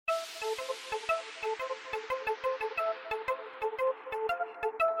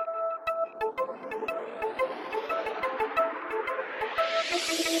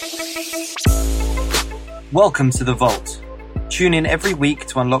Welcome to The Vault. Tune in every week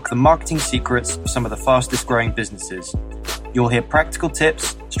to unlock the marketing secrets of some of the fastest growing businesses. You'll hear practical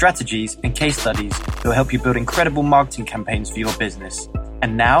tips, strategies, and case studies that will help you build incredible marketing campaigns for your business.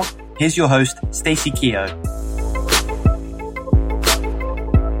 And now, here's your host, Stacey Keogh.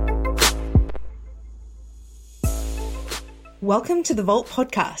 Welcome to the Vault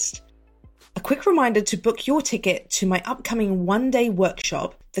podcast. A quick reminder to book your ticket to my upcoming one-day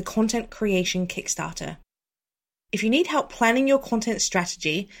workshop, the Content Creation Kickstarter. If you need help planning your content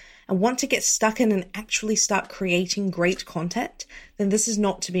strategy and want to get stuck in and actually start creating great content, then this is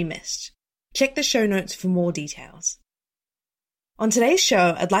not to be missed. Check the show notes for more details. On today's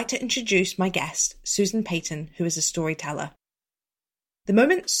show, I'd like to introduce my guest, Susan Payton, who is a storyteller. The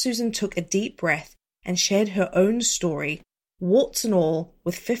moment Susan took a deep breath and shared her own story, warts and all,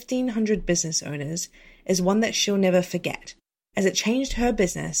 with 1,500 business owners, is one that she'll never forget, as it changed her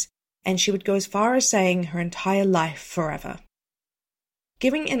business, and she would go as far as saying her entire life forever.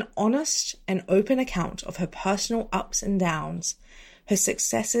 Giving an honest and open account of her personal ups and downs, her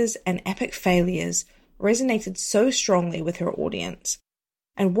successes and epic failures resonated so strongly with her audience,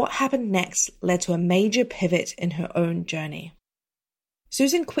 and what happened next led to a major pivot in her own journey.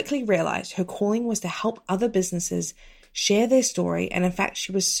 Susan quickly realized her calling was to help other businesses share their story, and in fact,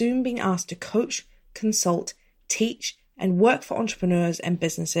 she was soon being asked to coach, consult, teach, and work for entrepreneurs and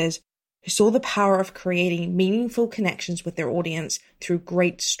businesses who saw the power of creating meaningful connections with their audience through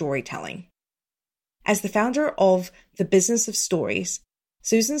great storytelling. As the founder of The Business of Stories,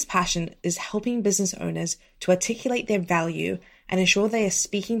 Susan's passion is helping business owners to articulate their value and ensure they are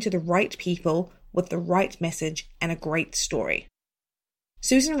speaking to the right people with the right message and a great story.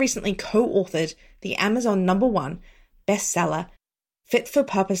 Susan recently co-authored the Amazon #1 bestseller, Fit for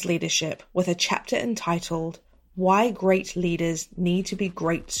Purpose Leadership, with a chapter entitled Why Great Leaders Need to Be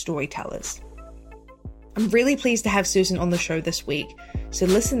Great Storytellers. I'm really pleased to have Susan on the show this week, so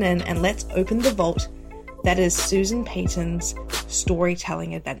listen in and let's open the vault that is Susan Payton's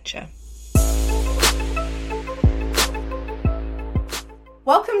storytelling adventure.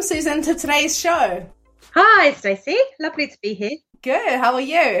 Welcome, Susan, to today's show. Hi, Stacey. Lovely to be here. Good. How are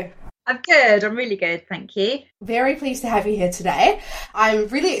you? I'm good. I'm really good. Thank you. Very pleased to have you here today. I'm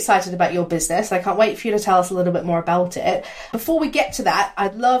really excited about your business. I can't wait for you to tell us a little bit more about it. Before we get to that,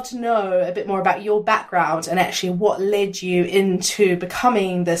 I'd love to know a bit more about your background and actually what led you into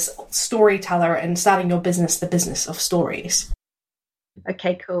becoming this storyteller and starting your business, The Business of Stories.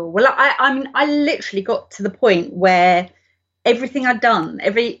 Okay, cool. Well, I literally got to the point where everything I'd done,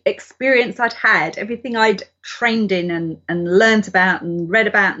 every experience I'd had, everything I'd trained in and learned about and read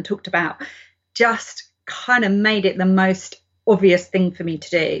about and talked about just kind of made it the most obvious thing for me to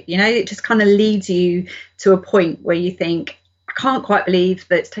do. You know, it just kind of leads you to a point where you think, I can't quite believe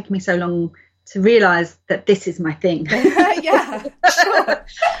that it's taken me so long to realise that this is my thing. Yeah, sure.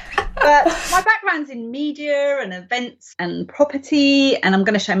 But my background's in media and events and property, and I'm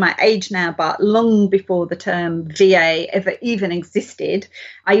going to show my age now, but long before the term VA ever even existed,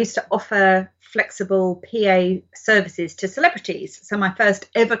 I used to offer flexible PA services to celebrities. So my first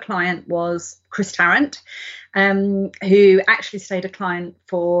ever client was Chris Tarrant, who actually stayed a client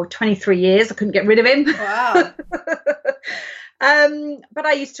for 23 years. I couldn't get rid of him. Wow. But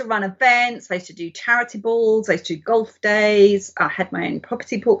I used to run events, I used to do charity balls, I used to do golf days, I had my own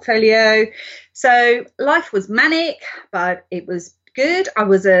property portfolio. So life was manic, but it was good. I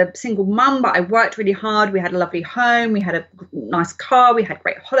was a single mum, but I worked really hard. We had a lovely home, we had a nice car, we had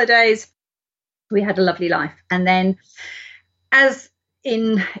great holidays, we had a lovely life. And then, as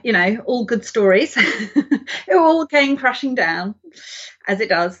in, you know, all good stories, it all came crashing down, as it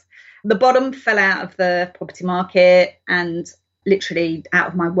does. The bottom fell out of the property market and literally out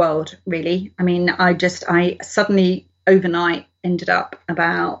of my world, really. I mean, I suddenly overnight ended up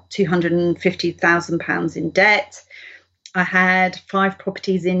about £250,000 in debt. I had 5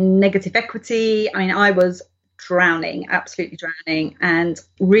 properties in negative equity. I mean, I was drowning, absolutely drowning, and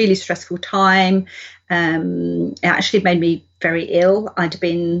really stressful time. It actually made me very ill. I'd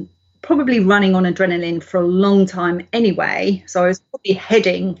been probably running on adrenaline for a long time anyway, so I was probably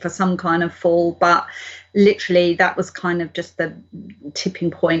heading for some kind of fall, but literally that was kind of just the tipping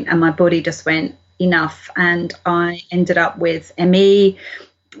point, and my body just went enough, and I ended up with ME,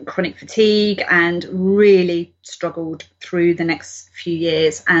 chronic fatigue, and really struggled through the next few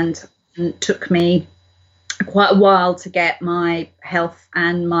years, and it took me quite a while to get my health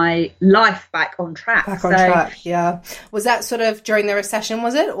and my life back on track. Back on track, yeah. Was that sort of during the recession,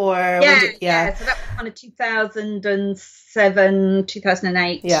 was it? Or yeah. So that was kind of 2007,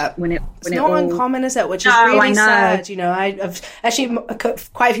 2008. Yeah. When it not all uncommon, is it? Which is really sad. You know, I've actually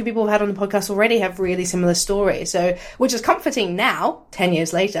quite a few people w've had on the podcast already have really similar stories. So, which is comforting now, 10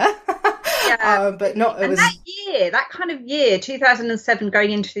 years later. Yeah. But not. It was that kind of year, 2007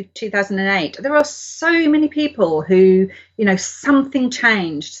 going into 2008. There are so many people who, you know, something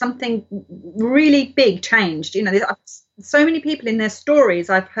changed, something really big changed. You know, there's so many people in their stories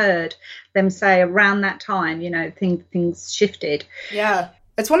I've heard them say around that time, you know, things shifted. Yeah.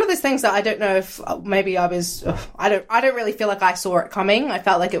 It's one of those things that I don't know if maybe I don't really feel like I saw it coming. I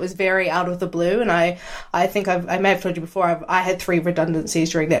felt like it was very out of the blue. And I think I may have told you before, I had 3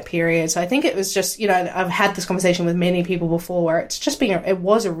 redundancies during that period. So I think it was just, you know, I've had this conversation with many people before where it's just it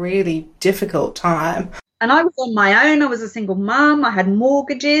was a really difficult time. And I was on my own. I was a single mum. I had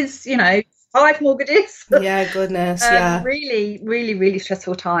mortgages, you know, 5 mortgages. Yeah, goodness. Yeah. Really, really, really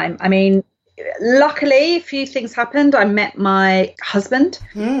stressful time. I mean, luckily, a few things happened. I met my husband,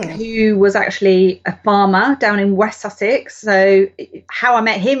 who was actually a farmer down in West Sussex. So how I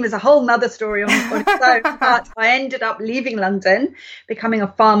met him is a whole nother story on its own. But I ended up leaving London, becoming a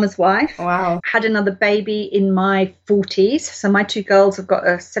farmer's wife. Wow. Had another baby in my 40s. So my 2 girls have got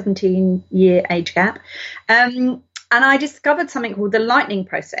a 17-year age gap. And I discovered something called the Lightning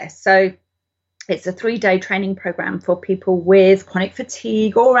Process. So it's a 3-day training program for people with chronic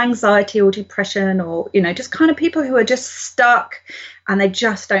fatigue or anxiety or depression, or, you know, just kind of people who are just stuck and they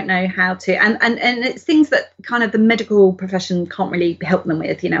just don't know how to. And it's things that kind of the medical profession can't really help them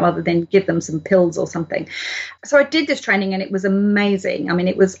with, you know, other than give them some pills or something. So I did this training and it was amazing. I mean,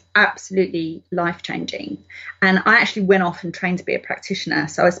 it was absolutely life-changing. And I actually went off and trained to be a practitioner.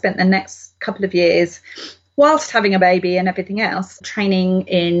 So I spent the next couple of years, whilst having a baby and everything else, training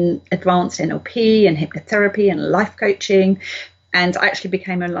in advanced NLP and hypnotherapy and life coaching. And I actually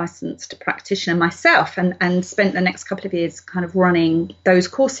became a licensed practitioner myself and spent the next couple of years kind of running those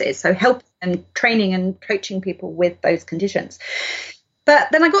courses. So helping and training and coaching people with those conditions. But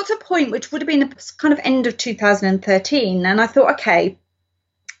then I got to a point which would have been kind of end of 2013. And I thought, okay,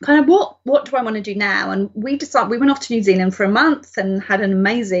 kind of what do I want to do now? And we went off to New Zealand for a month and had an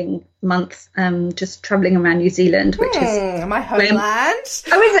amazing month just traveling around New Zealand, which is my homeland.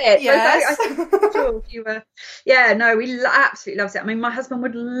 Oh, is it? Yes. I'm sure you were. Yeah, no, we absolutely loved it. I mean, my husband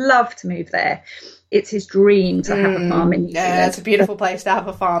would love to move there. It's his dream to have a farm in New Zealand. Yeah, it's a beautiful place to have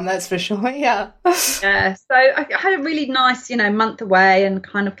a farm, that's for sure. Yeah. Yeah. So I had a really nice, you know, month away and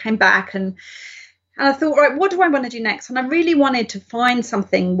kind of came back and I thought, right, what do I want to do next? And I really wanted to find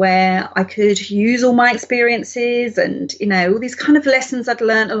something where I could use all my experiences and, you know, all these kind of lessons I'd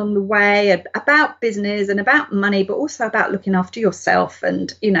learned along the way about business and about money, but also about looking after yourself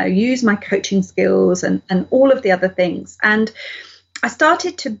and, you know, use my coaching skills and all of the other things. And I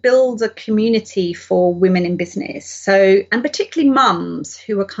started to build a community for women in business. So, and particularly mums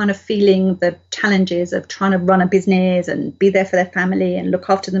who are kind of feeling the challenges of trying to run a business and be there for their family and look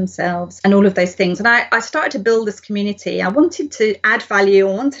after themselves and all of those things. And I started to build this community. I wanted to add value.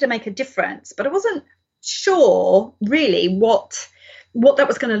 I wanted to make a difference, but I wasn't sure really what that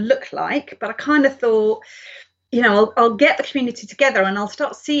was going to look like. But I kind of thought, you know, I'll get the community together and I'll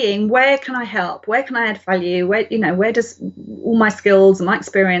start seeing where can I help, where can I add value, where, you know, where does all my skills and my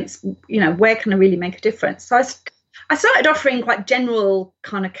experience, you know, where can I really make a difference? So I started offering quite general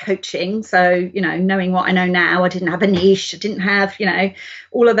kind of coaching. So, you know, knowing what I know now, I didn't have a niche, I didn't have, you know,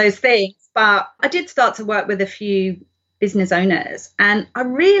 all of those things, but I did start to work with a few business owners. And I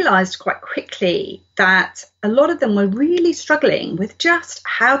realized quite quickly that a lot of them were really struggling with just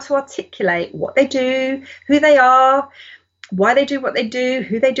how to articulate what they do, who they are, why they do what they do,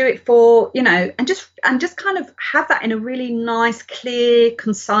 who they do it for, you know, and just kind of have that in a really nice, clear,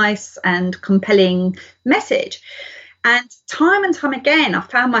 concise and compelling message. And time again, I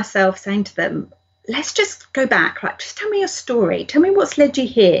found myself saying to them, let's just go back, like, just tell me your story. Tell me what's led you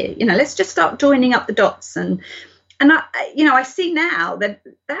here. You know, let's just start joining up the dots. And I, you know, I see now that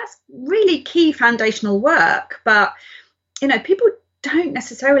that's really key foundational work, but, you know, people don't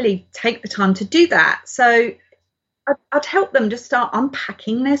necessarily take the time to do that. So I'd help them just start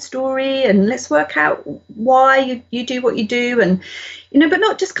unpacking their story and let's work out why you do what you do. And, you know, but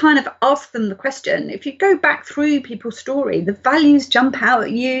not just kind of ask them the question. If you go back through people's story, the values jump out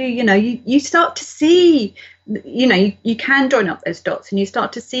at you, you know, you start to see, you know, you can join up those dots and you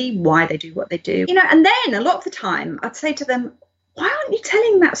start to see why they do what they do, you know. And then a lot of the time I'd say to them, why aren't you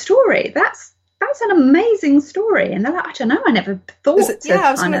telling that story? That's that's an amazing story. And they're like, I don't know, I never thought. Is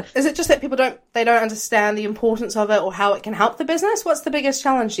it just that people don't understand the importance of it or how it can help the business? What's the biggest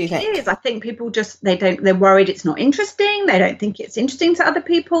challenge, do you think? It is. I think people they're worried it's not interesting. They don't think it's interesting to other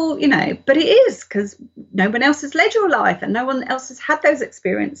people, but it is, because no one else has led your life and no one else has had those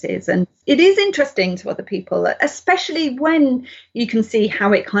experiences. And it is interesting to other people, especially when you can see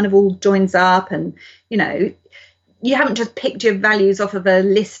how it kind of all joins up and, you haven't just picked your values off of a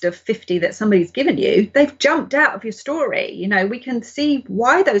list of 50 that somebody's given you. They've jumped out of your story. We can see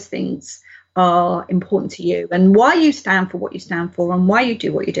why those things are important to you and why you stand for what you stand for and why you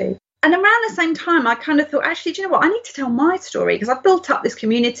do what you do. And around the same time, I kind of thought, actually, do you know what? I need to tell my story, because I've built up this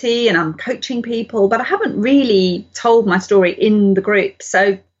community and I'm coaching people, but I haven't really told my story in the group.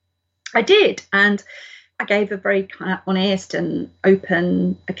 So I did. And I gave a very kind of honest and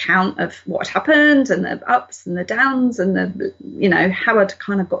open account of what had happened and the ups and the downs and the, how I'd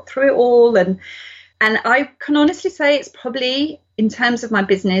kind of got through it all. And I can honestly say it's probably, in terms of my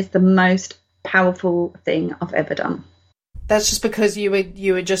business, the most powerful thing I've ever done. That's just because you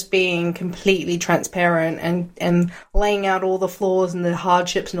were just being completely transparent and laying out all the flaws and the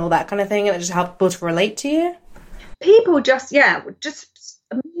hardships and all that kind of thing, and it just helped people to relate to you? People just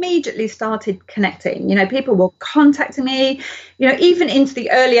immediately started connecting. People were contacting me, even into the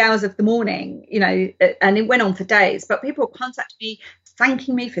early hours of the morning, and it went on for days, but people were contacting me,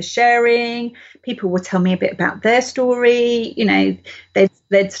 thanking me for sharing. People would tell me a bit about their story.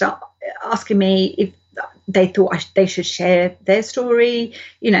 They'd start asking me if they thought they should share their story.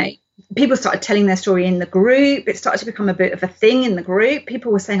 People started telling their story in the group. It started to become a bit of a thing in the group.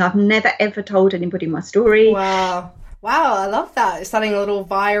 People were saying, I've never, ever told anybody my story. Wow, I love that. It's starting a little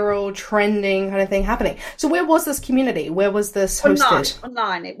viral, trending kind of thing happening. So where was this community? Where was this hosted?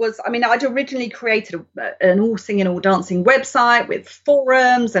 Online. It was, I'd originally created an all singing, all dancing website with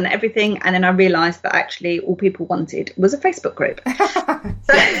forums and everything. And then I realised that actually all people wanted was a Facebook group.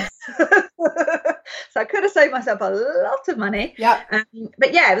 So I could have saved myself a lot of money. Yeah.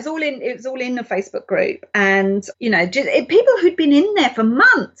 But yeah, it was all in the Facebook group. And, people who'd been in there for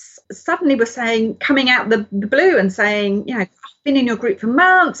months suddenly were coming out the blue and saying, I've been in your group for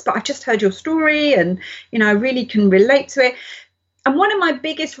months, but I've just heard your story and, I really can relate to it. And one of my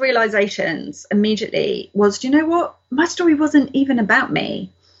biggest realizations immediately was, do you know what? My story wasn't even about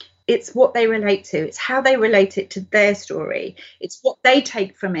me. It's what they relate to. It's how they relate it to their story. It's what they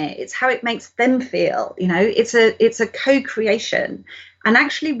take from it. It's how it makes them feel. It's a co-creation. And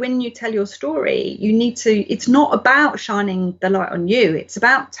actually, when you tell your story, it's not about shining the light on you. It's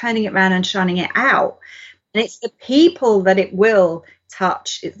about turning it around and shining it out. And it's the people that it will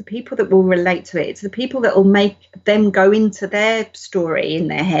touch. It's the people that will relate to it. It's the people that will make them go into their story in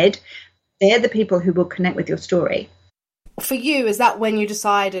their head. They're the people who will connect with your story. For you, is that when you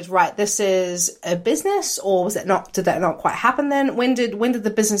decided, right, this is a business, or did that not quite happen then? When did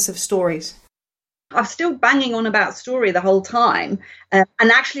the business of stories? I was still banging on about story the whole time, and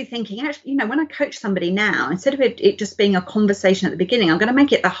actually thinking, when I coach somebody now, instead of it just being a conversation at the beginning, I'm going to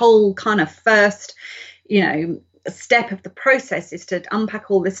make it the whole kind of first, step of the process is to unpack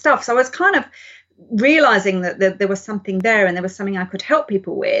all this stuff. So I was kind of realizing that there was something there and there was something I could help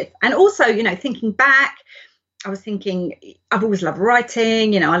people with. And also, thinking back, I was thinking, I've always loved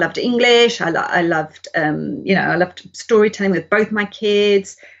writing, I loved English. I loved storytelling with both my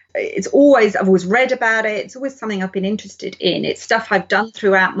kids. I've always read about it. It's always something I've been interested in. It's stuff I've done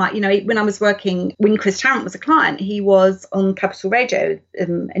throughout my, when I was working, when Chris Tarrant was a client, he was on Capital Radio.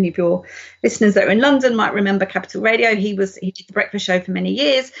 Any of your listeners that are in London might remember Capital Radio. He did the breakfast show for many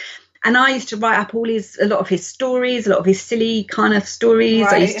years. And I used to write up a lot of his stories, a lot of his silly kind of stories.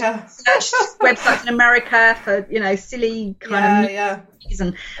 Right, I used to search websites in America for, silly kind of movies,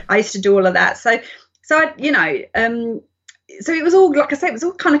 and I used to do all of that. So it was all, like I say, it was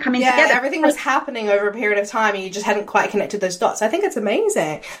all kind of coming together. Everything was happening over a period of time and you just hadn't quite connected those dots. I think it's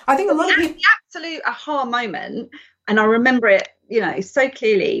amazing. I think a lot of people... The absolute aha moment, and I remember it, so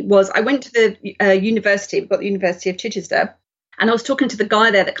clearly, was I went to the university, we've got the University of Chichester, and I was talking to the guy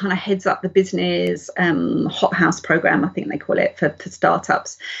there that kind of heads up the business hothouse program, I think they call it, for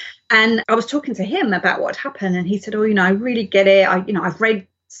startups. And I was talking to him about what happened, and he said, I really get it. I've read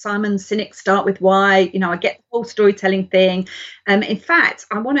Simon Sinek's Start With Why. I get the whole storytelling thing. In fact,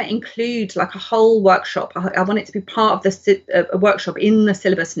 I want to include like a whole workshop. I want it to be part of a workshop in the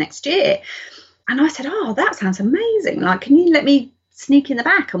syllabus next year. And I said, that sounds amazing. Like, can you let me sneak in the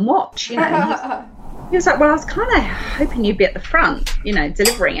back and watch? He was like, well, I was kind of hoping you'd be at the front,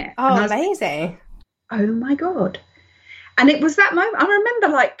 delivering it. Oh, amazing. Like, oh, my God. And it was that moment. I remember,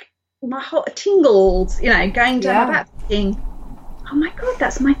 like, my heart tingled, going down my back thinking, oh, my God,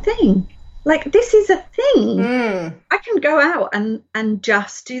 that's my thing. like, this is a thing. I can go out and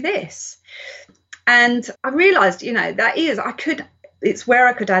just do this. And I realized, it's where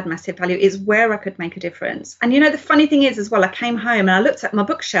I could add massive value. It's where I could make a difference. And, the funny thing is as well, I came home and I looked at my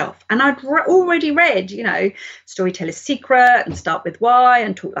bookshelf and I'd already read, Storyteller's Secret and Start With Why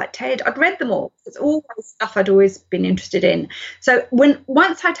and Talk Like TED. I'd read them all. It's all stuff I'd always been interested in. So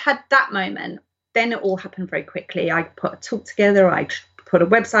once I'd had that moment, then it all happened very quickly. I put a talk together. I put a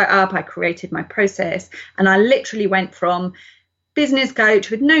website up. I created my process. And I literally went from business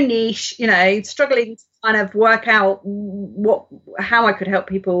coach with no niche, struggling to kind of work out how I could help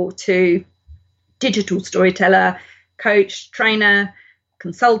people, to digital storyteller, coach, trainer,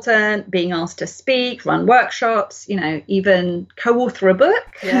 consultant, being asked to speak, run workshops, even co-author a book.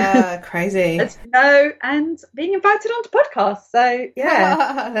 Yeah, crazy. And being invited onto podcasts. So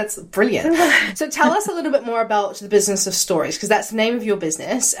yeah. That's brilliant. So tell us a little bit more about the Business of Stories, because that's the name of your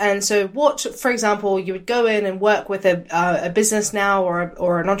business. And so what, for example, you would go in and work with a business now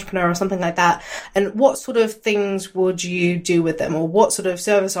or an entrepreneur or something like that, and what sort of things would you do with them, or what sort of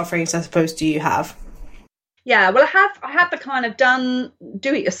service offerings, I suppose, do you have? Yeah, well, I have the kind of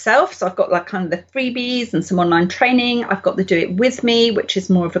do it yourself. So I've got like kind of the freebies and some online training. I've got the Do It With Me, which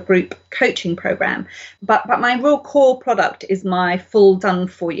is more of a group coaching program. But my real core product is my full done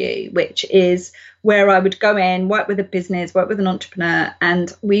for you, which is where I would go in, work with a business, work with an entrepreneur,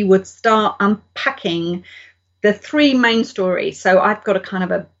 and we would start unpacking the three main stories. So I've got a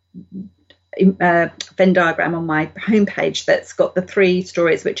kind of a Venn diagram on my homepage that's got the three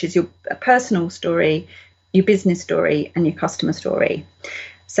stories, which is your personal story, your business story, and your customer story.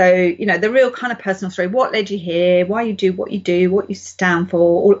 So, the real kind of personal story, what led you here, why you do, what you stand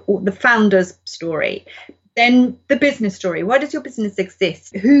for, or the founder's story. Then the business story, why does your business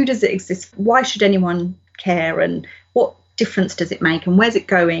exist? Who does it exist? Why should anyone care? And what difference does it make? And where's it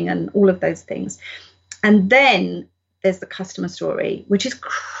going? And all of those things. And then there's the customer story, which is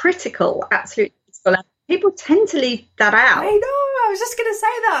critical, absolutely critical. People tend to leave that out. I know, I was just going to say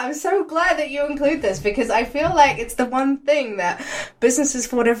that. I'm so glad that you include this, because I feel like it's the one thing that businesses,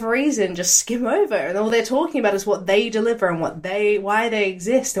 for whatever reason, just skim over. And all they're talking about is what they deliver and why they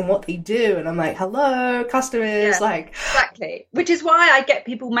exist and what they do. And I'm like, hello, customers. Yeah, exactly. Which is why I get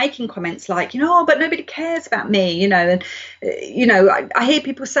people making comments like, but nobody cares about me, and, I hear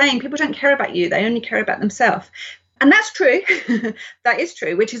people saying people don't care about you. They only care about themselves. And that's true. That is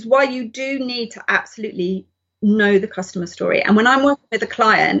true, which is why you do need to absolutely know the customer story. And when I'm working with a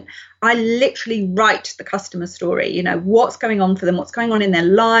client, I literally write the customer story, what's going on for them, what's going on in their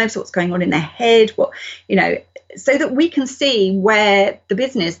lives, what's going on in their head, so that we can see where the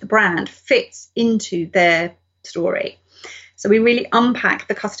business, the brand fits into their story. So we really unpack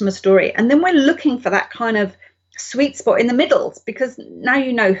the customer story. And then we're looking for that kind of sweet spot in the middle, because now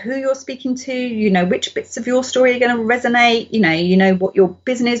you know who you're speaking to, which bits of your story are going to resonate, you know what your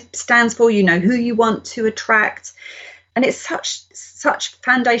business stands for, who you want to attract. And it's such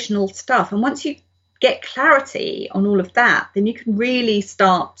foundational stuff. And once you get clarity on all of that, then you can really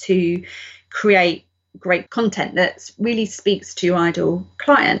start to create great content that really speaks to your ideal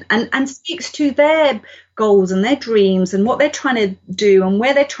client and speaks to their goals and their dreams and what they're trying to do and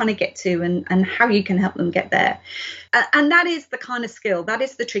where they're trying to get to and how you can help them get there. And that is the kind of skill, that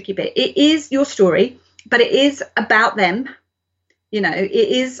is the tricky bit. It is your story, but it is about them. It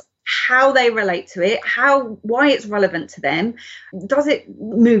is how they relate to it, why it's relevant to them. Does it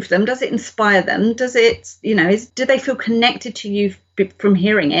move them? Does it inspire them? Does it, do they feel connected to you from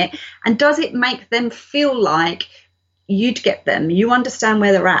hearing it? And does it make them feel like you'd get them? You understand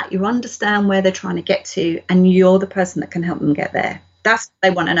where they're at, you understand where they're trying to get to, and you're the person that can help them get there. That's what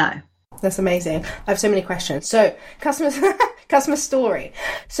they want to know. That's amazing. I have so many questions. So, customer story.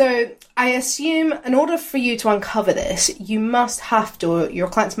 So, I assume in order for you to uncover this, your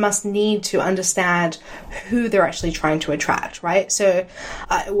clients must need to understand who they're actually trying to attract, right? So,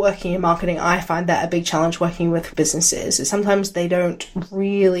 working in marketing, I find that a big challenge working with businesses is sometimes they don't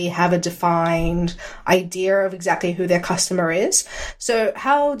really have a defined idea of exactly who their customer is. So,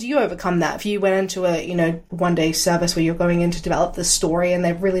 how do you overcome that? If you went into a, one-day service where you're going in to develop the story and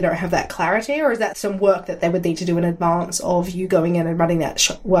they really don't have that clarity, or is that some work that they would need to do in advance of you going in and running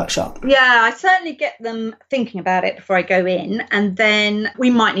that workshop? Yeah, I certainly get them thinking about it before I go in, and then we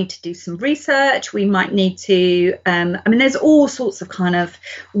might need to do some research. We might need to, there's all sorts of kind of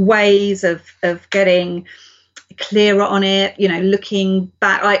ways of getting clearer on it, looking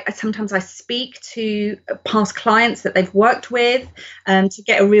back. Sometimes I speak to past clients that they've worked with to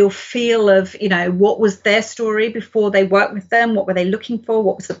get a real feel of, what was their story before they worked with them? What were they looking for?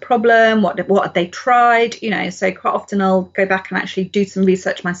 What was the problem? What had they tried? So quite often I'll go back and actually do some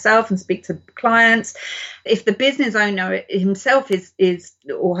research myself and speak to clients. If the business owner himself is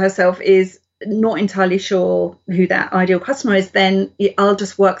or herself is not entirely sure who that ideal customer is, then I'll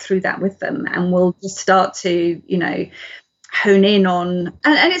just work through that with them, and we'll just start to, hone in on,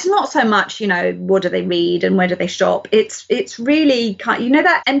 and it's not so much, what do they read and where do they shop? It's really kind,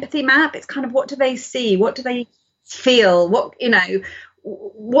 that empathy map. It's kind of, what do they see? What do they feel?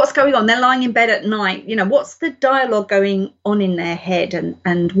 What's going on? They're lying in bed at night. What's the dialogue going on in their head,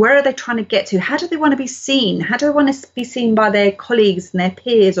 and where are they trying to get to? How do they want to be seen? How do they want to be seen by their colleagues and their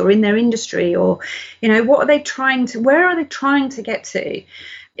peers or in their industry? Or, where are they trying to get to?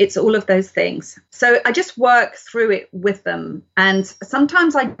 It's all of those things. So I just work through it with them. And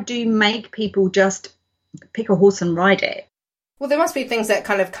sometimes I do make people just pick a horse and ride it. Well, there must be things that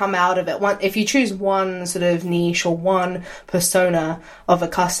kind of come out of it. If you choose one sort of niche or one persona of a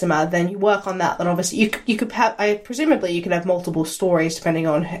customer, then you work on that. Then obviously you could have, presumably you could have multiple stories depending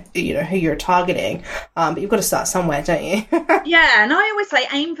on who you're targeting. But you've got to start somewhere, don't you? Yeah, and I always say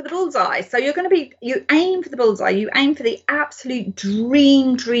aim for the bullseye. So you aim for the bullseye. You aim for the absolute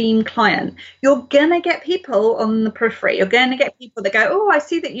dream client. You're gonna get people on the periphery. You're gonna get people that go, oh, I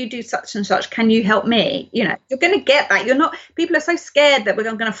see that you do such and such. Can you help me? You're gonna get that. People are so scared that we're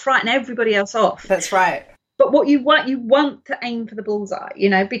going to frighten everybody else off. That's right. But what you want to aim for the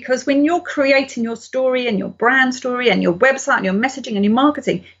bullseye, because when you're creating your story and your brand story and your website and your messaging and your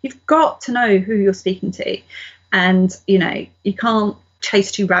marketing, you've got to know who you're speaking to. And, you can't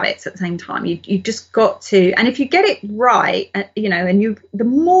chase two rabbits at the same time. You just got to, and if you get it right, and the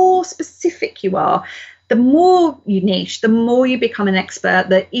more specific you are, the more you niche, the more you become an expert,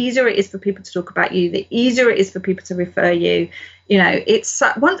 the easier it is for people to talk about you, the easier it is for people to refer you.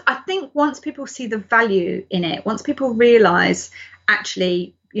 I think once people see the value in it, once people realize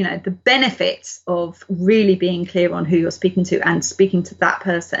actually, the benefits of really being clear on who you're speaking to and speaking to that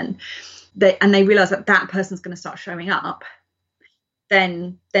person, and they realize that person's going to start showing up,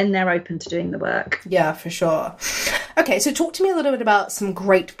 then they're open to doing the work. Yeah, for sure. Okay, so talk to me a little bit about some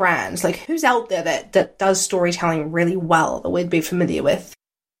great brands. Like, who's out there that does storytelling really well that we'd be familiar with?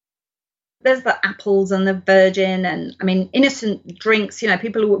 There's the Apples and the Virgin, and Innocent Drinks.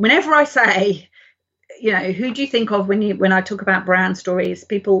 People, whenever I say, who do you think of when I talk about brand stories,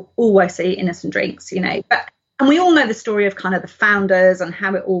 people always say Innocent Drinks. And we all know the story of kind of the founders and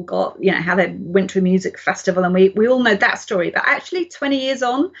how it all got, how they went to a music festival, and we all know that story. But actually, 20 years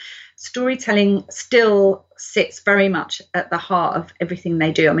on, storytelling still sits very much at the heart of everything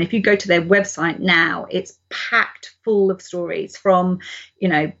they do. If you go to their website now, it's packed full of stories from,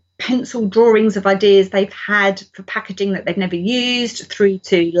 pencil drawings of ideas they've had for packaging that they've never used, through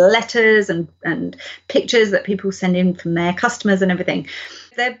to letters and pictures that people send in from their customers and everything.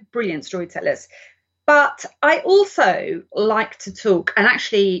 They're brilliant storytellers. But I also like to talk, and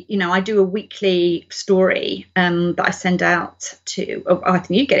actually, I do a weekly story that I send out to, I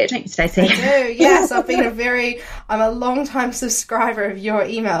think you get it, don't you, Stacey? I do, yes. I'm a long-time subscriber of your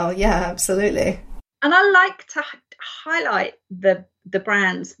email. Yeah, absolutely. And I like to highlight the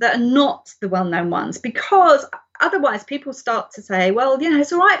brands that are not the well-known ones, because otherwise people start to say, well,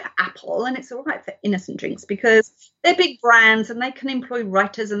 it's all right for Apple and it's all right for Innocent Drinks because they're big brands and they can employ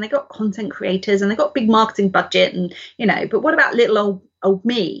writers and they got content creators and they got big marketing budget and, but what about little old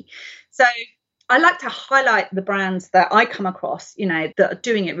me? So I like to highlight the brands that I come across, that are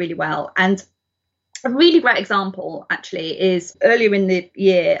doing it really well. And a really great example, actually, is earlier in the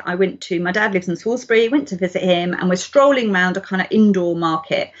year, my dad lives in Salisbury, went to visit him, and we're strolling around a kind of indoor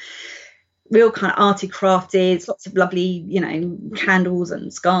market, real kind of arty crafty. It's lots of lovely, candles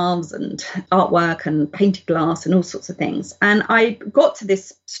and scarves and artwork and painted glass and all sorts of things. And I got to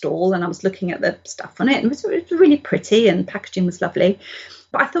this stall and I was looking at the stuff on it, and it was really pretty and packaging was lovely.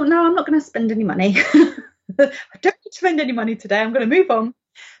 But I thought, no, I'm not going to spend any money. I don't need to spend any money today. I'm going to move on.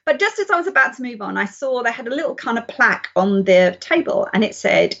 But just as I was about to move on, I saw they had a little kind of plaque on their table, and it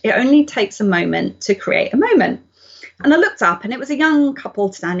said, it only takes a moment to create a moment. And I looked up, and it was a young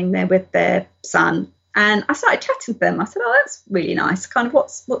couple standing there with their son. And I started chatting to them. I said, oh, that's really nice. Kind of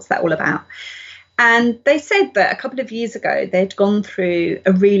what's that all about? And they said that a couple of years ago, they'd gone through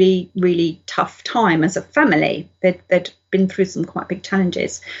a really, really tough time as a family. They'd been through some quite big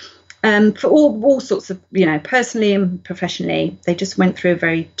challenges. For all sorts of, personally and professionally, they just went through a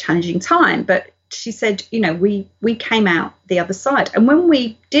very challenging time. But she said, we came out the other side. And when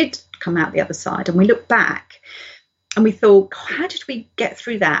we did come out the other side and we look back, And we thought, how did we get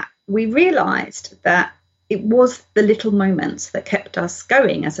through that? We realised that it was the little moments that kept us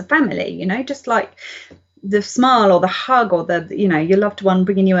going as a family, just like the smile or the hug or your loved one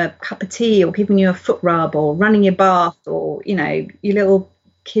bringing you a cup of tea or giving you a foot rub or running your bath or, your little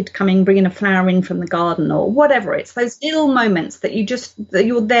kid bringing a flower in from the garden or whatever. It's those little moments that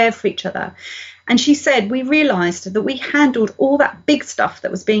you're there for each other. And she said, we realised that we handled all that big stuff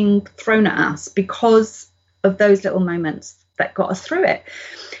that was being thrown at us because of those little moments that got us through it.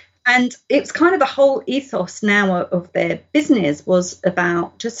 And it's kind of the whole ethos now of their business was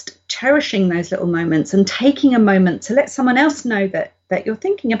about just cherishing those little moments and taking a moment to let someone else know that you're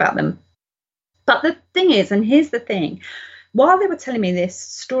thinking about them. But the thing is, and here's the thing, while they were telling me this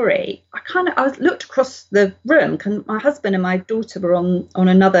story, I looked across the room, because my husband and my daughter were on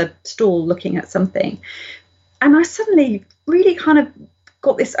another stall looking at something. And I suddenly really kind of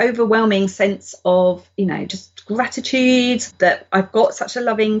got this overwhelming sense of, just gratitude that I've got such a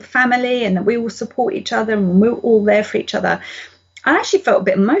loving family and that we all support each other and we're all there for each other. I actually felt a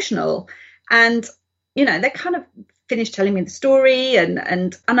bit emotional. And, they kind of finished telling me the story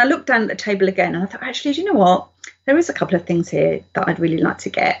and I looked down at the table again and I thought, actually, do you know what? There is a couple of things here that I'd really like to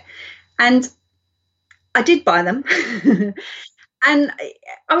get. And I did buy them. And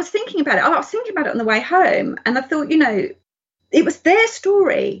I was thinking about it. I was thinking about it on the way home. And I thought, it was their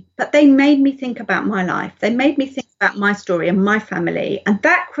story, but they made me think about my life. They made me think about my story and my family. And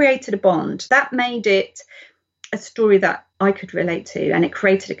that created a bond. That made it a story that I could relate to, and it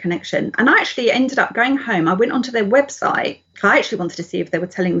created a connection. And I actually ended up going home. I went onto their website. I actually wanted to see if they were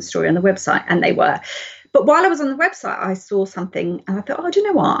telling the story on the website, and they were. But while I was on the website, I saw something and I thought, do you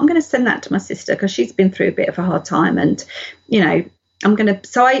know what? I'm going to send that to my sister because she's been through a bit of a hard time. And,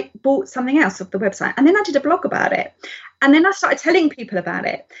 so I bought something else off the website, and then I did a blog about it. And then I started telling people about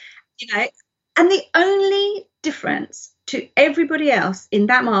it, and the only difference to everybody else in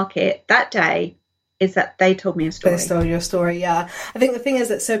that market that day is that they told me a story. They told you a story, yeah. I think the thing is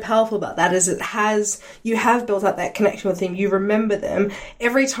that's so powerful about that is you have built up that connection with them. You remember them.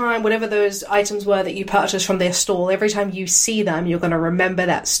 Every time, whatever those items were that you purchased from their stall, every time you see them, you're going to remember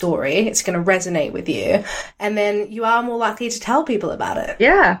that story. It's going to resonate with you. And then you are more likely to tell people about it.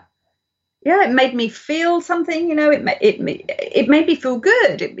 Yeah. Yeah, it made me feel something, it made me feel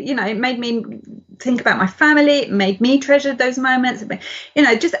good. It made me think about my family. It made me treasure those moments. And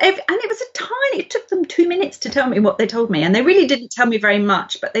it was it took them 2 minutes to tell me what they told me. And they really didn't tell me very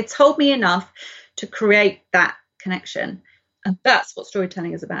much, but they told me enough to create that connection. And that's what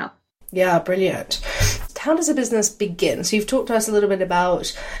storytelling is about. Yeah, brilliant. How does a business begin? So you've talked to us a little bit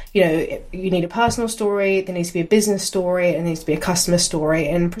about, you need a personal story, there needs to be a business story, and there needs to be a customer story.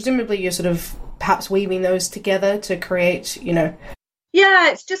 And presumably you're sort of perhaps weaving those together to create,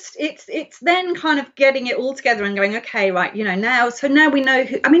 Yeah, it's then kind of getting it all together and going, okay, right, now we know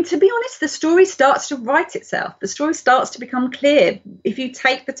who. I mean, to be honest, the story starts to write itself. The story starts to become clear if you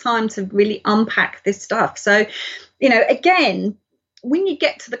take the time to really unpack this stuff. So, again, when you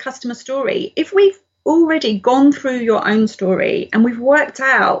get to the customer story, if we've already gone through your own story and we've worked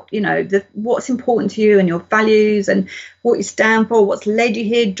out, what's important to you and your values and what you stand for, what's led you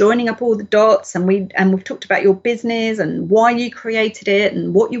here, joining up all the dots, and we've talked about your business and why you created it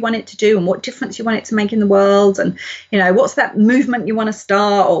and what you want it to do and what difference you want it to make in the world, and what's that movement you want to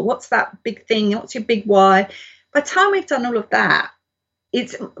start, or what's that big thing, what's your big why. By the time we've done all of that,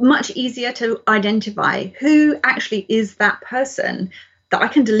 it's much easier to identify who actually is that person that I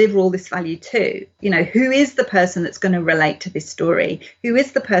can deliver all this value to. Who is the person that's going to relate to this story? Who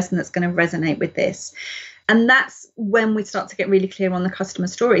is the person that's going to resonate with this? And that's when we start to get really clear on the customer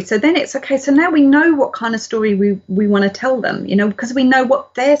story. So then it's okay. So now we know what kind of story we want to tell them, because we know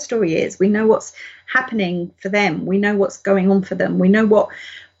what their story is. We know what's happening for them. We know what's going on for them. We know what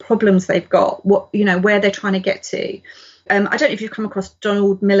problems they've got, where they're trying to get to. I don't know if you've come across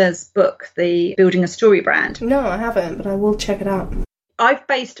Donald Miller's book, The Building a Story Brand. No, I haven't, but I will check it out. I've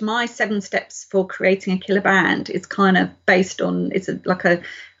based my 7 steps for creating a killer brand. It's kind of based on, like a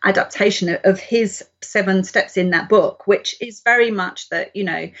adaptation of his 7 steps in that book, which is very much that,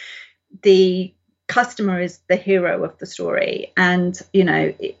 the customer is the hero of the story, and,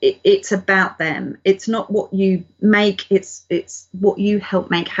 it's about them. It's not what you make, it's what you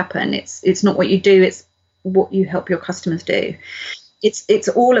help make happen. It's not what you do, it's what you help your customers do. It's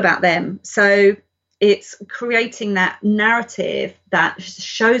all about them. So it's creating that narrative that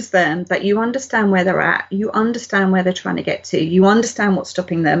shows them that you understand where they're at, you understand where they're trying to get to, you understand what's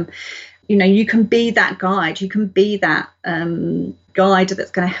stopping them. You can be that guide, you can be that guide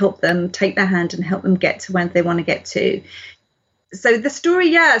that's going to help them take their hand and help them get to where they want to get to. So the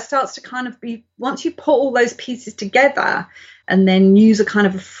story, starts to kind of be, once you put all those pieces together and then use a kind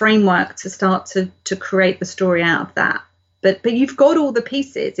of a framework to start to create the story out of that. But you've got all the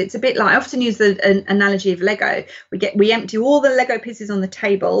pieces. It's a bit like, I often use an analogy of Lego. We empty all the Lego pieces on the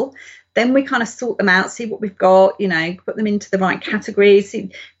table, then we kind of sort them out, see what we've got, put them into the right categories,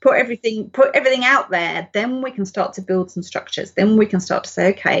 put everything out there. Then we can start to build some structures. Then we can start to say,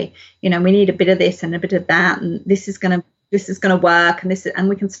 okay, we need a bit of this and a bit of that, and this is going to work, and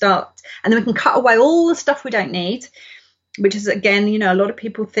we can start, and then we can cut away all the stuff we don't need, which is, again, a lot of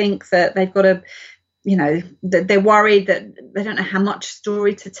people think that they've got to, that they're worried that they don't know how much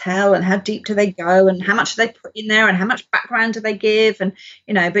story to tell and how deep do they go and how much do they put in there and how much background do they give, and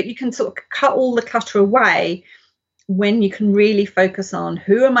but you can sort of cut all the clutter away when you can really focus on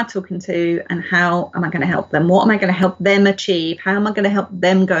who am I talking to and how am I going to help them, what am I going to help them achieve, how am I going to help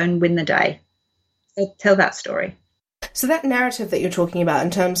them go and win the day. So tell that story. So that narrative that you're talking about, in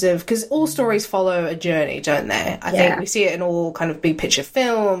terms of, because all stories follow a journey, don't they? I think we see it in all kind of big picture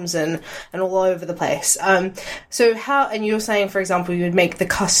films and all over the place. So how, and you're saying, for example, you would make the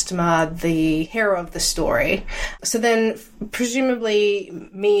customer the hero of the story. So then presumably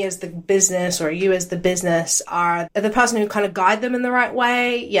me as the business, or you as the business, are the person who kind of guide them in the right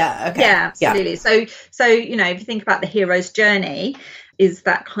way. Yeah. Okay. Yeah, absolutely. Yeah. So, if you think about the hero's journey, is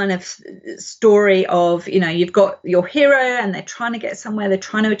that kind of story of, you've got your hero and they're trying to get somewhere, they're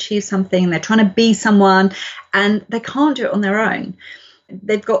trying to achieve something, they're trying to be someone, and they can't do it on their own.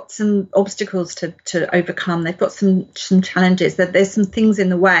 They've got some obstacles to overcome. They've got some challenges, that there's some things in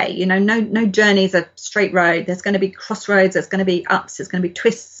the way. No journey is a straight road. There's going to be crossroads. There's going to be ups. There's going to be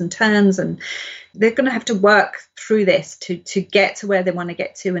twists and turns, and they're going to have to work through this to get to where they want to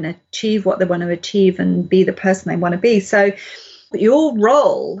get to and achieve what they want to achieve and be the person they want to be. So your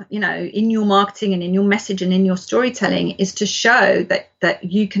role, in your marketing and in your message and in your storytelling, is to show that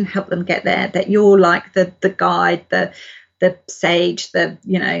you can help them get there, that you're like the guide, the sage, the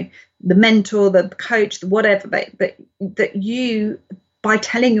mentor, the coach, the whatever, but that you, by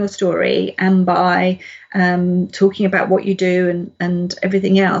telling your story and by talking about what you do and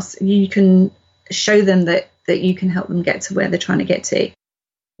everything else, you can show them that you can help them get to where they're trying to get to.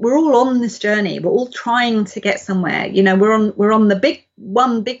 We're all on this journey. We're all trying to get somewhere. We're on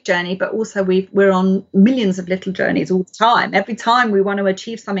the big journey, but also we're on millions of little journeys all the time. Every time we want to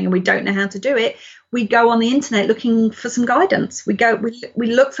achieve something and we don't know how to do it, we go on the internet looking for some guidance. We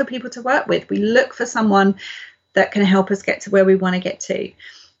look for people to work with. We look for someone that can help us get to where we want to get to.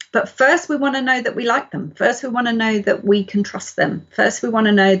 But first, we want to know that we like them. First, we want to know that we can trust them. First, we want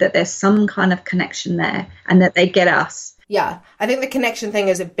to know that there's some kind of connection there and that they get us. Yeah, I think the connection thing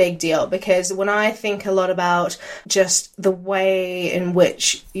is a big deal, because when I think a lot about just the way in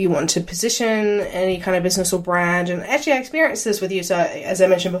which you want to position any kind of business or brand, and actually I experienced this with you. So as I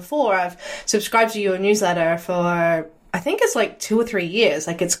mentioned before, I've subscribed to your newsletter for, I think it's like 2 or 3 years.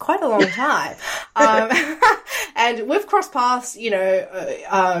 Like, it's quite a long time. And we've crossed paths,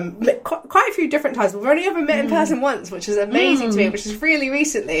 quite a few different times. We've only ever met in person once, which is amazing to me, which is really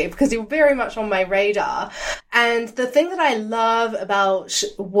recently, because you're very much on my radar. And the thing that I love about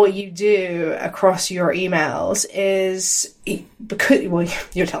what you do across your emails is because, well,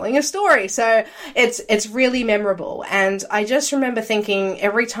 you're telling a story. So it's really memorable. And I just remember thinking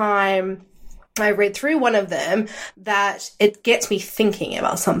every time I read through one of them that it gets me thinking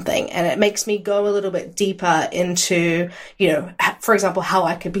about something, and it makes me go a little bit deeper into, for example, how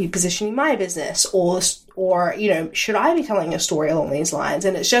I could be positioning my business, or should I be telling a story along these lines?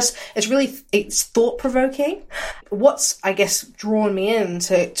 And it's thought-provoking. What's, I guess, drawn me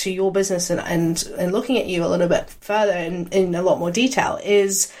into your business and looking at you a little bit further in a lot more detail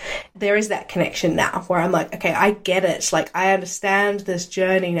is there is that connection now where I'm like, okay, I get it. Like, I understand this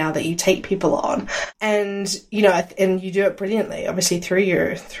journey now that you take people on, and you do it brilliantly, obviously through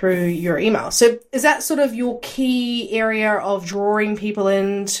your email. So is that sort of your key area of drawing people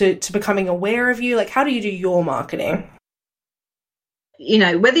into becoming aware of you? Like, how do you do your marketing?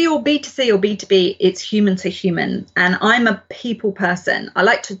 Whether you're B2C or B2B, it's human to human. And I'm a people person. I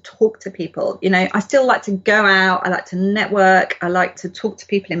like to talk to people. I still like to go out. I like to network. I like to talk to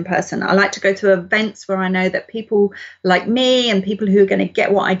people in person. I like to go to events where I know that people like me and people who are going to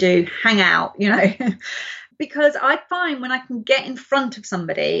get what I do hang out, because I find when I can get in front of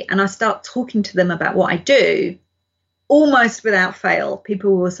somebody and I start talking to them about what I do, almost without fail,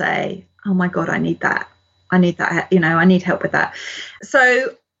 people will say, oh my God, I need that. I need that, I need help with that.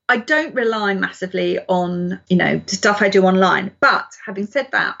 So I don't rely massively on, stuff I do online. But having said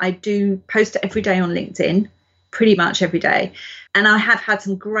that, I do post every day on LinkedIn. pretty much every day. And I have had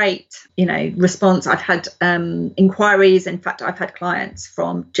some great, response. I've had inquiries. In fact, I've had clients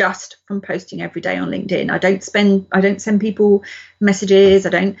from posting every day on LinkedIn. I don't send people messages. I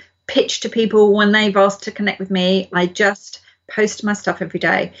don't pitch to people when they've asked to connect with me. I just post my stuff every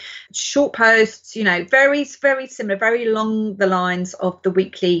day. Short posts, very, very similar, very along the lines of the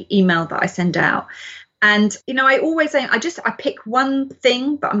weekly email that I send out. And, I always say, I pick one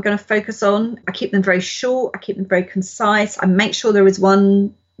thing that I'm going to focus on. I keep them very short. I keep them very concise. I make sure there is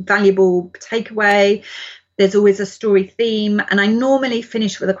one valuable takeaway. There's always a story theme. And I normally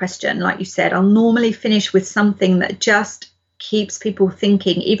finish with a question. Like you said, I'll normally finish with something that just keeps people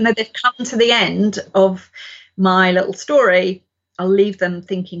thinking. Even though they've come to the end of my little story, I'll leave them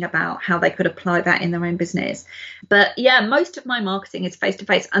thinking about how they could apply that in their own business. But yeah, most of my marketing is face to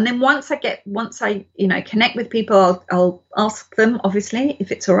face. And then once I connect with people, I'll ask them, obviously,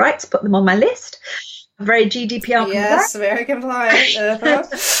 if it's all right to put them on my list. I'm very GDPR yes, very compliant. And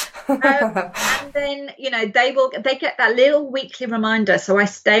then, they get that little weekly reminder. So I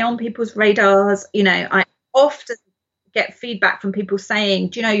stay on people's radars. I often get feedback from people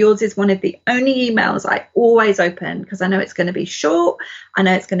saying, yours is one of the only emails I always open because I know it's going to be short. I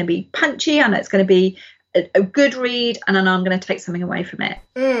know it's going to be punchy. I know it's going to be a good read, and I know I'm going to take something away from it.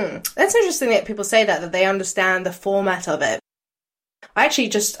 That's interesting that people say that they understand the format of it. I actually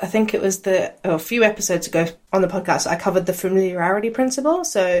I think it was a few episodes ago on the podcast, I covered the familiarity principle.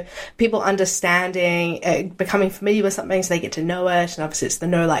 So people understanding, becoming familiar with something so they get to know it. And obviously it's the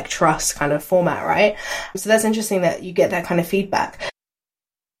know, like, trust kind of format, right? So that's interesting that you get that kind of feedback.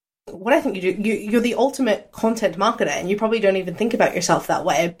 What I think you do, you're the ultimate content marketer, and you probably don't even think about yourself that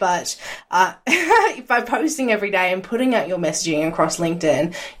way, but by posting every day and putting out your messaging across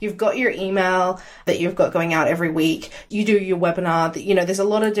LinkedIn, you've got your email that you've got going out every week, you do your webinar, there's a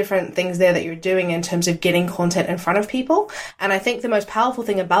lot of different things there that you're doing in terms of getting content in front of people. And I think the most powerful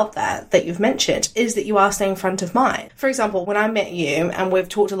thing about that you've mentioned is that you are staying front of mind. For example, when I met you, and we've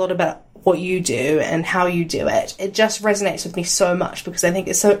talked a lot about what you do and how you do it, it just resonates with me so much, because I think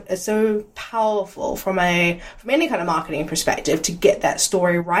it's so powerful from any kind of marketing perspective to get that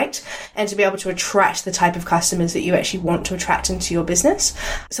story right and to be able to attract the type of customers that you actually want to attract into your business.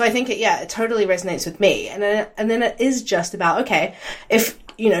 So I think it totally resonates with me. And then it is just about, okay, if,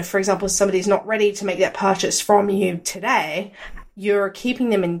 for example, somebody's not ready to make that purchase from you today, you're keeping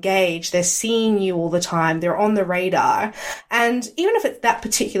them engaged, they're seeing you all the time, they're on the radar. And even if it's that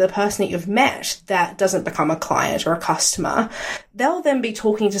particular person that you've met that doesn't become a client or a customer, they'll then be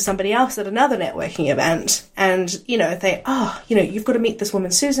talking to somebody else at another networking event. And, you've got to meet this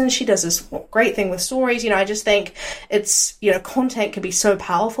woman, Susan, she does this great thing with stories. I just think it's, content can be so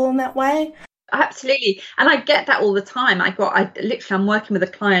powerful in that way. Absolutely. And I get that all the time. I'm working with a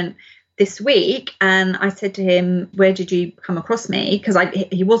client this week, and I said to him, where did you come across me? Because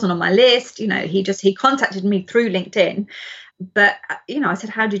he wasn't on my list. He contacted me through LinkedIn. But, I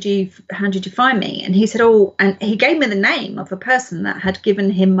said, how did you find me? And he said, and he gave me the name of a person that had given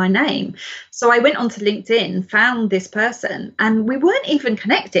him my name. So I went onto LinkedIn, found this person, and we weren't even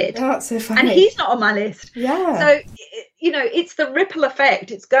connected. Oh, that's so funny. And he's not on my list. Yeah. So, it's the ripple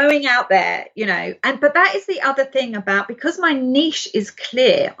effect. It's going out there, but that is the other thing about, because my niche is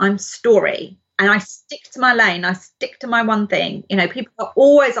clear, I'm story. And I stick to my lane. I stick to my one thing. People are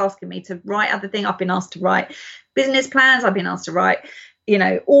always asking me to write other things. I've been asked to write business plans. I've been asked to write,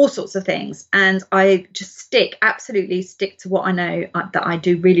 all sorts of things. And I just absolutely stick to what I know that I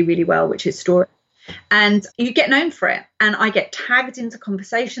do really, really well, which is story. And you get known for it. And I get tagged into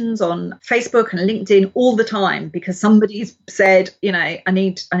conversations on Facebook and LinkedIn all the time because somebody's said, I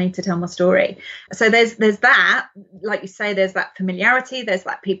need to tell my story. So there's that, like you say, there's that familiarity. There's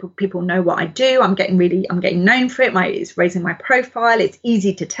that people know what I do. I'm getting known for it. It's raising my profile. It's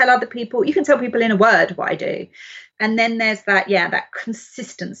easy to tell other people. You can tell people in a word what I do. And then there's that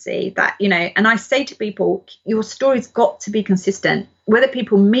consistency and I say to people, your story's got to be consistent. Whether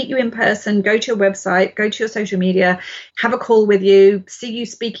people meet you in person, go to your website, go to your social media, have a call with you, see you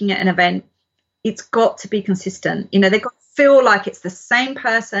speaking at an event, it's got to be consistent. They've got to feel like it's the same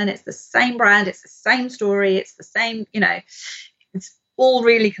person, it's the same brand, it's the same story, it's the same, it's all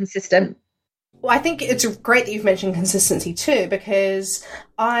really consistent. Well, I think it's great that you've mentioned consistency too, because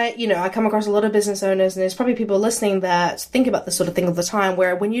I come across a lot of business owners, and there's probably people listening that think about this sort of thing all the time,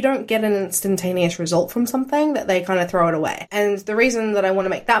 where when you don't get an instantaneous result from something, that they kind of throw it away. And the reason that I want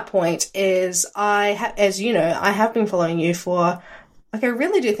to make that point is I have been following you for Like, I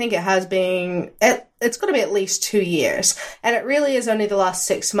really do think it has been, it's got to be at least 2 years. And it really is only the last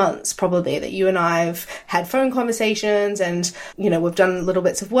 6 months, probably, that you and I have had phone conversations and, you know, we've done little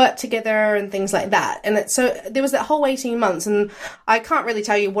bits of work together and things like that. And so there was that whole 18 months, and I can't really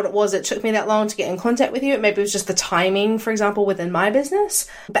tell you what it was. It took me that long to get in contact with you. Maybe it was just the timing, for example, within my business.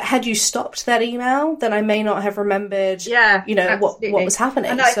 But had you stopped that email, then I may not have remembered, you know, what was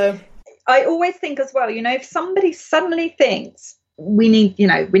happening. And I always think as well, you know, if somebody suddenly thinks, we need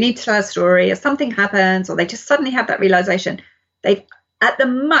to tell a story, or something happens, or they just suddenly have that realization, at the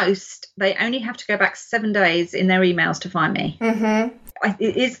most, they only have to go back 7 days in their emails to find me. Mm-hmm.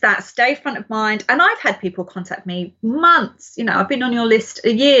 It is that stay front of mind. And I've had people contact me months, you know, I've been on your list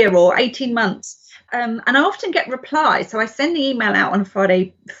a year or 18 months. And I often get replies. So I send the email out on a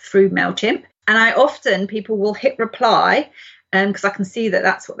Friday through MailChimp, and people will hit reply, because I can see that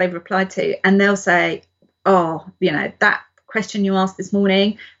that's what they've replied to. And they'll say, oh, you know, that question you asked this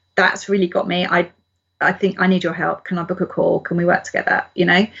morning, that's really got me. I think I need your help. Can I book a call? Can we work together? You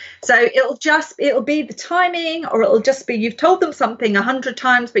know, so it'll be the timing, or it'll just be you've told them something 100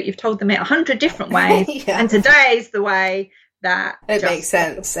 times, but you've told them it 100 different ways. Yeah. And today's the way that it makes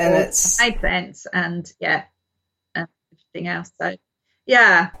sense, and it's made sense, and everything else. So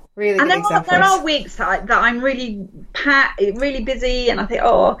yeah, really. And there are weeks that I'm really busy, and I think,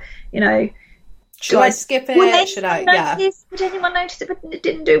 oh, you know. Should I skip it? Should I? Yeah. Would anyone notice it? But it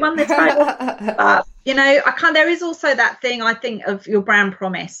didn't do one this time. But, you know, I can't. There is also that thing, I think, of your brand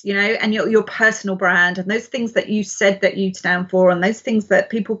promise, you know, and your personal brand, and those things that you said that you stand for, and those things that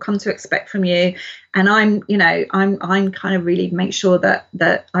people come to expect from you. And I'm kind of really make sure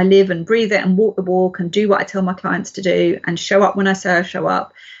that I live and breathe it and walk the walk and do what I tell my clients to do and show up when I say I show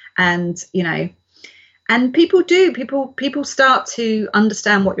up, and you know. And people start to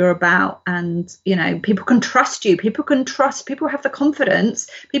understand what you're about, and, you know, people can trust you. People have the confidence.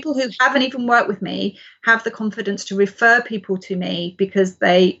 People who haven't even worked with me have the confidence to refer people to me because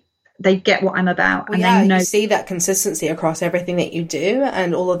they get what I'm about. Well, and they know. You see that consistency across everything that you do,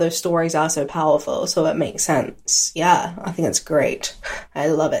 and all of those stories are so powerful, so it makes sense. Yeah, I think it's great. I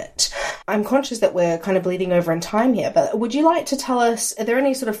love it. I'm conscious that we're kind of bleeding over in time here, but would you like to tell us, are there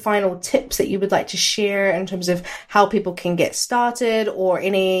any sort of final tips that you would like to share in terms of how people can get started, or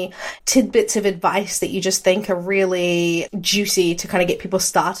any tidbits of advice that you just think are really juicy to kind of get people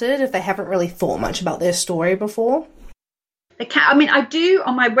started if they haven't really thought much about their story before? I do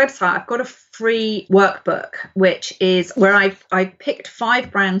on my website. I've got a free workbook, which is where I picked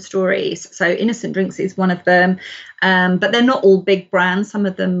 5 brand stories. So Innocent Drinks is one of them, but they're not all big brands. Some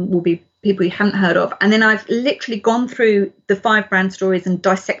of them will be people you haven't heard of. And then I've literally gone through the 5 brand stories and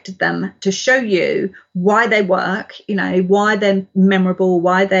dissected them to show you why they work, you know, why they're memorable,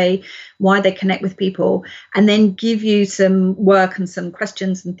 why they connect with people, and then give you some work and some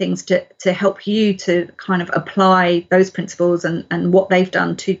questions and things to help you to kind of apply those principles and what they've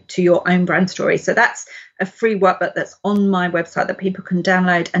done to your own brand story. So that's a free workbook that's on my website that people can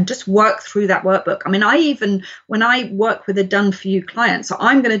download and just work through that workbook. I mean, when I work with a done for you client, so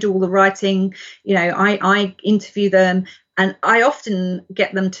I'm going to do all the writing, you know, I interview them, and I often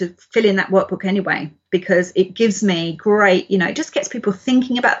get them to fill in that workbook anyway, because it gives me great, you know, it just gets people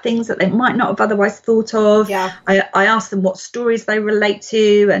thinking about things that they might not have otherwise thought of. Yeah. I ask them what stories they relate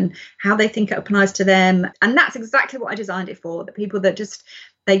to and how they think it applies to them. And that's exactly what I designed it for, the people that just,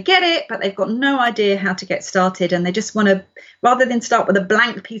 they get it, but they've got no idea how to get started. And they just want to, rather than start with a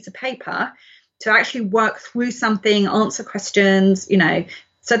blank piece of paper, to actually work through something, answer questions, you know.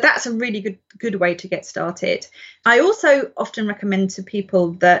 So that's a really good way to get started. I also often recommend to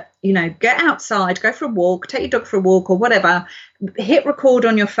people that, you know, get outside, go for a walk, take your dog for a walk or whatever, hit record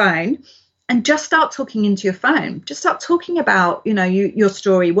on your phone and just start talking into your phone. Just start talking about, you know, your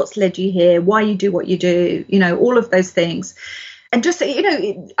story, what's led you here, why you do what you do, you know, all of those things. And just, you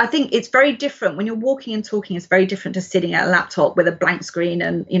know, I think it's very different when you're walking and talking. It's very different to sitting at a laptop with a blank screen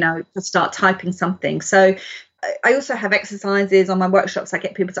and, you know, just start typing something. So I also have exercises on my workshops. I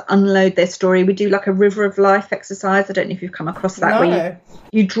get people to unload their story. We do like a river of life exercise. I don't know if you've come across that. No. Where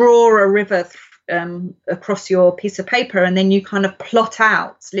you draw a river across your piece of paper, and then you kind of plot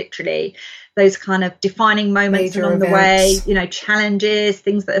out literally those kind of defining moments major along events. The way, you know, challenges,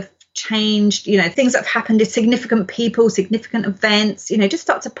 things that have changed, you know, things that have happened to significant people, significant events, you know, just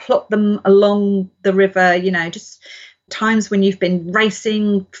start to plot them along the river, you know, just times when you've been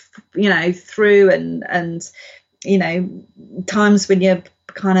racing, you know, through and you know, times when you're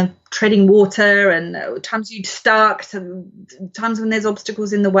kind of treading water and times you're stuck, times when there's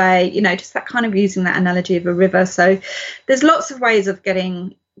obstacles in the way, you know, just that kind of using that analogy of a river. So there's lots of ways of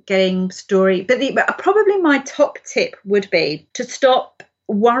getting getting story. But probably my top tip would be to stop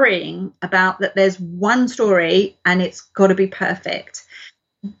worrying about that there's one story and it's got to be perfect.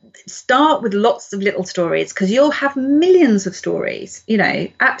 Start with lots of little stories, because you'll have millions of stories,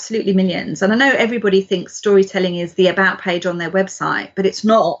 absolutely millions. And I know everybody thinks storytelling is the about page on their website, but it's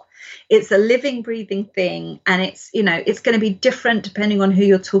not. It's a living, breathing thing. And it's going to be different depending on who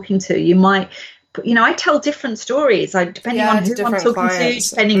you're talking to. You might, I tell different stories depending on who I'm talking to,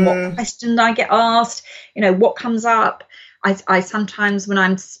 depending what question I get asked, what comes up. I sometimes, when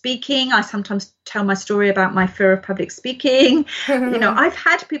I'm speaking, I sometimes tell my story about my fear of public speaking. I've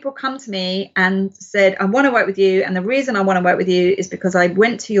had people come to me and said, I want to work with you. And the reason I want to work with you is because I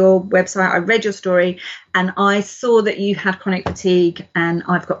went to your website, I read your story, and I saw that you had chronic fatigue, and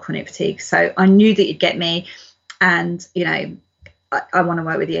I've got chronic fatigue. So I knew that you'd get me, and, I want to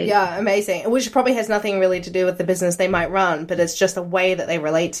work with you. Yeah, amazing. Which probably has nothing really to do with the business they might run, but it's just a way that they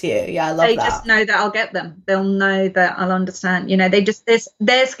relate to you. Yeah, I love that. They just know that I'll get them. They'll know that I'll understand.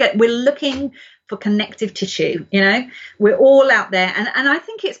 We're looking for connective tissue. We're all out there. And I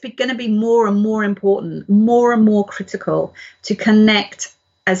think it's going to be more and more important, more and more critical to connect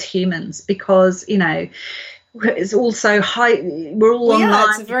as humans, because, it's also we're all online. Yeah,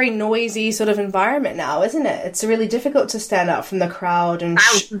 it's a very noisy sort of environment now, isn't it? It's really difficult to stand up from the crowd and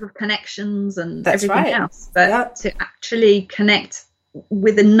thousands of connections and everything else. But to actually connect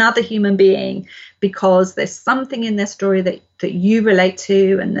with another human being, because there's something in their story that you relate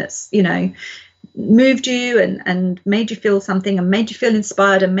to, and that's, moved you and made you feel something, and made you feel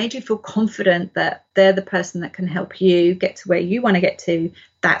inspired, and made you feel confident that they're the person that can help you get to where you want to get to.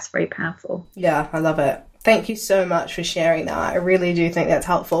 That's very powerful. Yeah, I love it. Thank you so much for sharing that. I really do think that's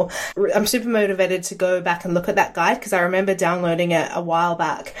helpful. I'm super motivated to go back and look at that guide, because I remember downloading it a while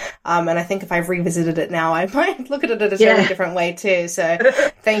back. And I think if I've revisited it now, I might look at it in a totally different way too. So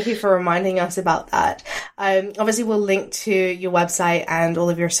thank you for reminding us about that. Obviously, we'll link to your website and all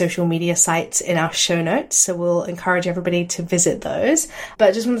of your social media sites in our show notes. So we'll encourage everybody to visit those. But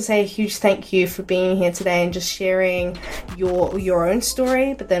I just want to say a huge thank you for being here today and just sharing your own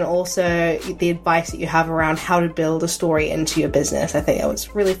story, but then also the advice that you have around how to build a story into your business. I think that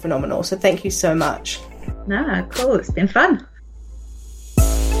was really phenomenal. So thank you so much. No, cool. It's been fun.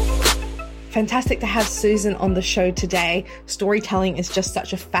 Fantastic to have Susan on the show today. Storytelling is just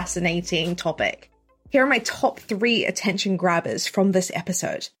such a fascinating topic. Here are my top 3 attention grabbers from this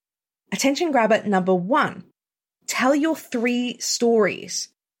episode. Attention grabber number 1, tell your 3 stories: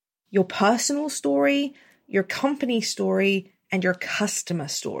 your personal story, your company story, and your customer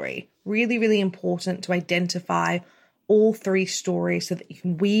story. Really, really important to identify all 3 stories so that you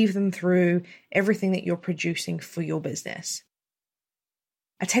can weave them through everything that you're producing for your business.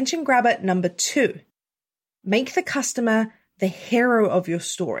 Attention grabber number 2, make the customer the hero of your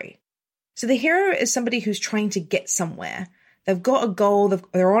story. So the hero is somebody who's trying to get somewhere. They've got a goal,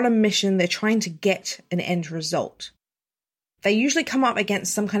 they're on a mission, they're trying to get an end result. They usually come up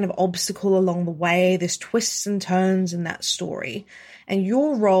against some kind of obstacle along the way. There's twists and turns in that story. And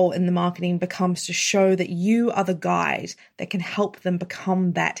your role in the marketing becomes to show that you are the guide that can help them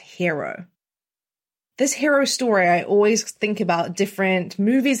become that hero. This hero story, I always think about different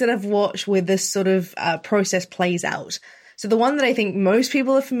movies that I've watched where this sort of process plays out. So the one that I think most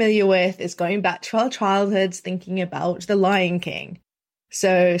people are familiar with is going back to our childhoods, thinking about The Lion King.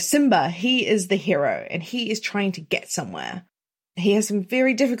 So Simba, he is the hero and he is trying to get somewhere. He has some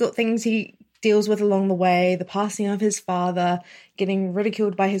very difficult things he deals with along the way, the passing of his father, getting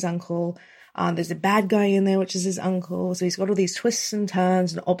ridiculed by his uncle. There's a bad guy in there, which is his uncle. So he's got all these twists and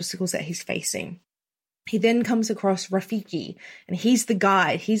turns and obstacles that he's facing. He then comes across Rafiki, and he's the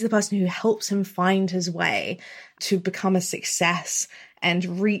guide. He's the person who helps him find his way to become a success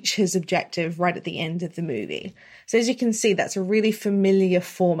and reach his objective right at the end of the movie. So as you can see, that's a really familiar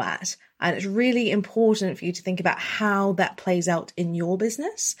format. And it's really important for you to think about how that plays out in your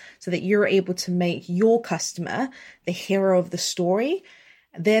business so that you're able to make your customer the hero of the story.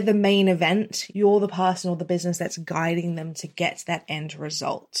 They're the main event. You're the person or the business that's guiding them to get that end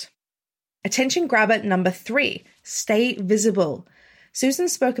result. Attention grabber number 3, stay visible. Susan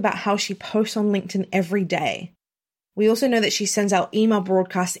spoke about how she posts on LinkedIn every day. We also know that she sends out email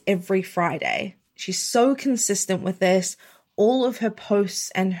broadcasts every Friday. She's so consistent with this. All of her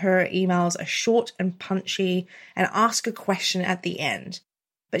posts and her emails are short and punchy and ask a question at the end.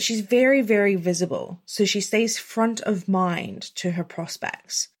 But she's very, very visible, so she stays front of mind to her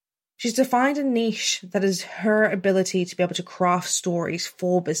prospects. She's defined a niche that is her ability to be able to craft stories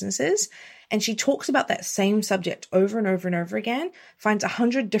for businesses, and she talks about that same subject over and over and over again, finds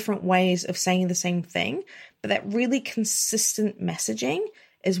 100 different ways of saying the same thing, but that really consistent messaging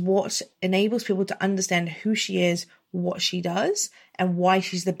is what enables people to understand who she is, what she does, and why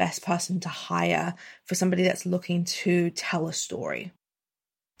she's the best person to hire for somebody that's looking to tell a story.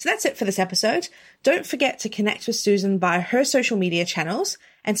 So that's it for this episode. Don't forget to connect with Susan via her social media channels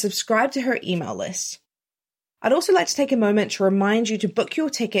and subscribe to her email list. I'd also like to take a moment to remind you to book your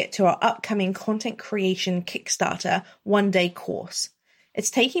ticket to our upcoming content creation Kickstarter one-day course. It's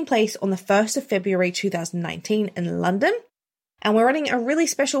taking place on the 1st of February 2019 in London, and we're running a really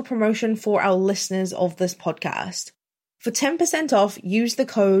special promotion for our listeners of this podcast. For 10% off, use the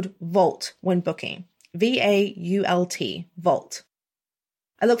code VAULT when booking. VAULT, VAULT.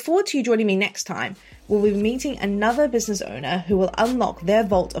 I look forward to you joining me next time. We'll be meeting another business owner who will unlock their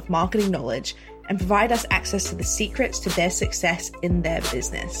vault of marketing knowledge and provide us access to the secrets to their success in their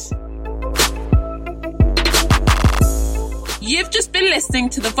business. You've just been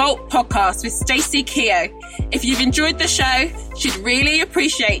listening to the Vault podcast with Stacey Keogh. If you've enjoyed the show, she'd really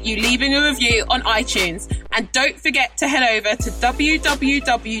appreciate you leaving a review on iTunes. And don't forget to head over to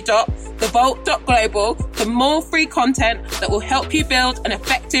www.thevault.global for more free content that will help you build an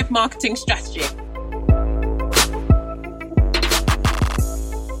effective marketing strategy.